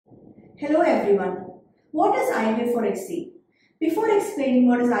Hello everyone. What is IVF for ICSI? Before explaining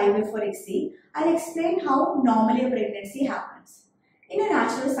what is IVF for ICSI, I'll explain how normally a pregnancy happens. In a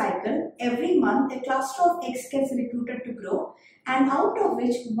natural cycle, every month a cluster of eggs gets recruited to grow, and out of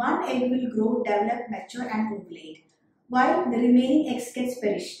which one egg will grow, develop, mature and ovulate, while the remaining eggs gets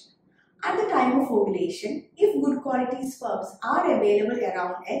perished. At the time of ovulation, if good quality sperms are available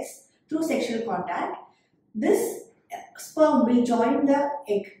around eggs through sexual contact, this sperm will join the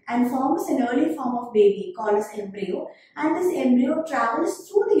egg and forms an early form of baby called as embryo, and this embryo travels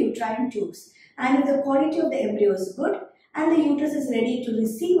through the uterine tubes, and if the quality of the embryo is good and the uterus is ready to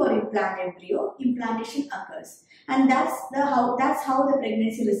receive or implant embryo, implantation occurs, and that's how the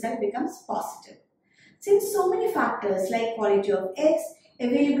pregnancy result becomes positive. Since so many factors like quality of eggs,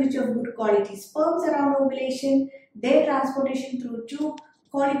 availability of good quality sperms around ovulation, their transportation through tube,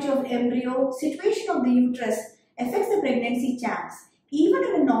 quality of embryo, situation of the uterus affects the pregnancy chance. Even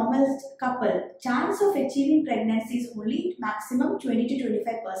in a normal couple, chance of achieving pregnancy is only maximum 20 to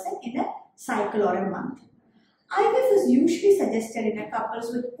 25% in a cycle or a month. IVF is usually suggested in a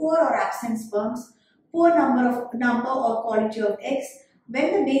couples with poor or absent sperms, poor number or quality of eggs,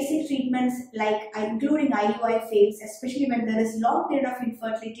 when the basic treatments like including IUI fails, especially when there is long period of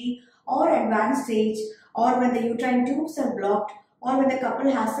infertility or advanced stage, or when the uterine tubes are blocked, or when the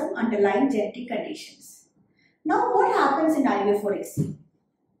couple has some underlying genetic conditions. Now what happens in IVF for ICSI?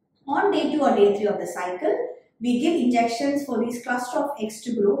 On day 2 or day 3 of the cycle, we give injections for these cluster of eggs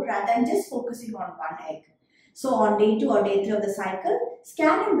to grow rather than just focusing on one egg. So on day 2 or day 3 of the cycle,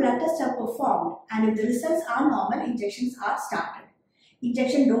 scan and blood tests are performed, and if the results are normal, injections are started.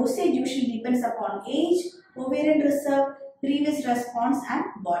 Injection dosage usually depends upon age, ovarian reserve, previous response and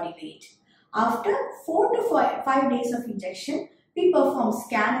body weight. After 4 to 5 days of injection, we perform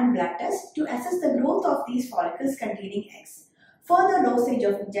scan and blood tests to assess the growth of these follicles containing eggs. Further dosage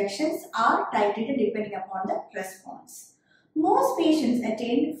of injections are titrated depending upon the response. Most patients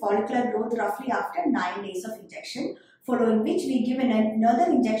attain follicular growth roughly after 9 days of injection, following which we give another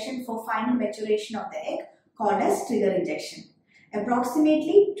injection for final maturation of the egg called as trigger injection.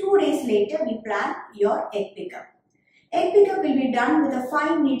 Approximately 2 days later, we plan your egg pickup. Egg pickup will be done with a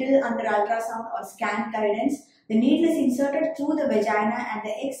fine needle under ultrasound or scan guidance. The needle is inserted through the vagina and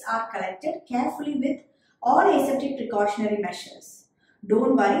the eggs are collected carefully with all aseptic precautionary measures.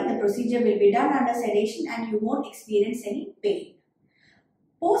 Don't worry, the procedure will be done under sedation and you won't experience any pain.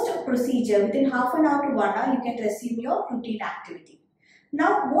 Post procedure, within half an hour to 1 hour, you can resume your routine activity.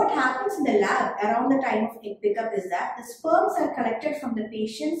 Now, what happens in the lab around the time of egg pickup is that the sperms are collected from the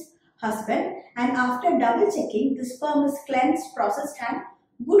patient's husband, and after double checking, the sperm is cleansed, processed and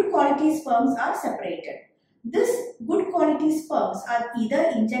good quality sperms are separated. This good quality sperms are either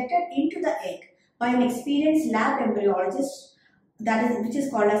injected into the egg by an experienced lab embryologist, which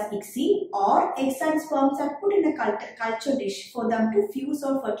is called as ICSI, or eggs and sperms are put in a culture dish for them to fuse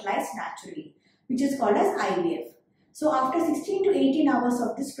or fertilize naturally, which is called as IVF. So after 16 to 18 hours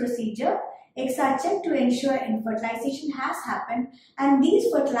of this procedure, eggs are checked to ensure fertilization has happened, and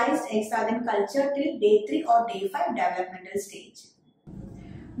these fertilized eggs are then cultured till day 3 or day 5 developmental stage.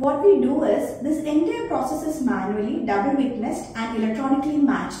 What we do is, this entire process is manually double witnessed and electronically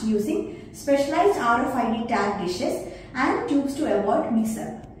matched using specialized RFID tag dishes and tubes to avoid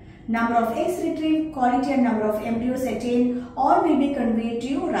mix-up. Number of eggs retrieved, quality and number of embryos attained, all will be conveyed to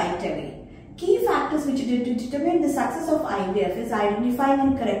you right away. Key factors which determine the success of IVF is identifying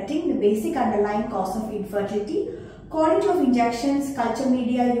and correcting the basic underlying cause of infertility, quality of injections, culture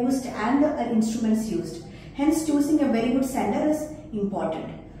media used and the instruments used. Hence, choosing a very good sender is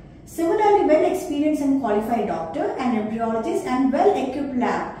important. Similarly, well-experienced and qualified doctor, an embryologist and well-equipped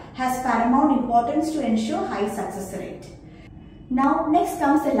lab has paramount importance to ensure high success rate. Now, next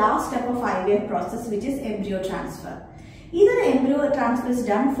comes the last step of IVF process, which is embryo transfer. Either the embryo transfer is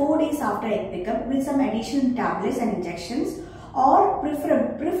done 4 days after egg pickup with some additional tablets and injections, or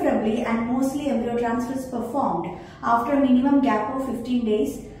preferably and mostly embryo transfer is performed after a minimum gap of 15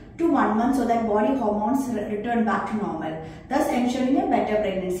 days to 1 month so that body hormones return back to normal, thus ensuring a better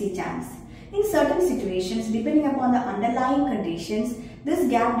pregnancy chance. In certain situations, depending upon the underlying conditions, this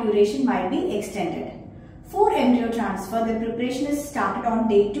gap duration might be extended. For embryo transfer, the preparation is started on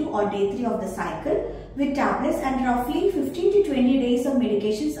day 2 or day 3 of the cycle with tablets, and roughly 15 to 20 days of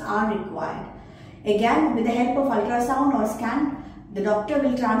medications are required. Again, with the help of ultrasound or scan, the doctor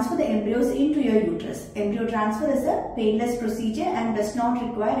will transfer the embryos into your uterus. Embryo transfer is a painless procedure and does not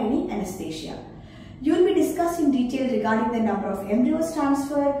require any anesthesia. You will be discussed in detail regarding the number of embryos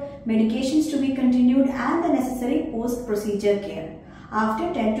transferred, medications to be continued and the necessary post-procedure care.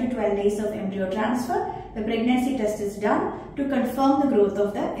 After 10 to 12 days of embryo transfer, the pregnancy test is done to confirm the growth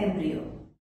of the embryo.